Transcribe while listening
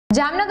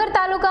જામનગર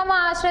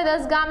તાલુકામાં આશરે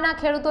 10 ગામના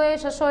ખેડૂતોએ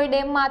સસોઈ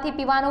ડેમમાંથી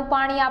પીવાનું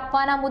પાણી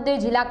આપવાના મુદ્દે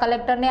જિલ્લા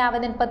કલેક્ટરને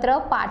આવેદનપત્ર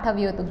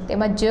પાઠવ્યું હતું।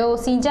 તેમજ જો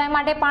સિંચાઈ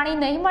માટે પાણી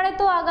નહીં મળે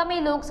તો આગામી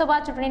લોકસભા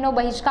ચૂંટણીનો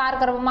બહિષ્કાર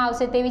કરવામાં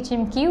આવશે તેવી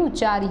ચીમકી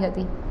ઉચ્ચારી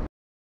હતી।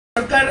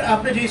 સરકાર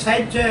આપણે જે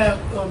સાહેબ છે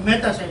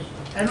મહેતા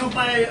સાહેબ એનો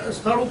પણ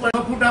સ્થળ ઉપર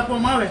ફૂટ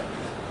આપવામાં આવે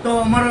તો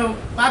અમારો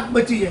પાક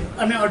બચી જાય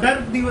અને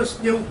 18 દિવસ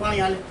જેવું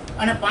પાણી હાલે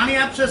અને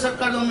પાણી આપશે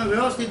સરકાર તો અમે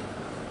વ્યવસ્થિત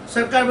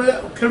સરકાર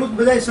ખેડૂત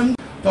બધાય સમજ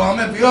તો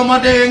અમે પીવા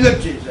માટે એંગ જ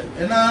છીએ સાહેબ,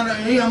 એના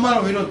અહીં અમારો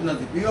વિરોધ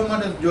નથી, પીવા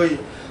માટે જોઈએ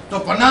તો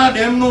પના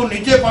ડેમનું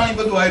નીચે પાણી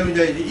બધું આવેલું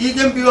જાય છે, એ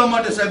કેમ પીવા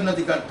માટે સાહેબ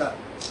નથી કાઢતા?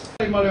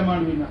 મળે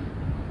માંડવીના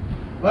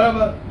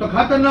બરાબર તો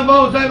ખાતરના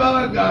ભાવ સાહેબ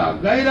હવે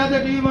ગઈ રાતે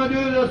ટીવીમાં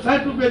જોયું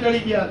 60 રૂપિયા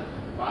ચડી ગયા,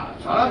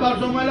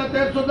 1250 માં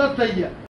 1310 થઈ ગયા।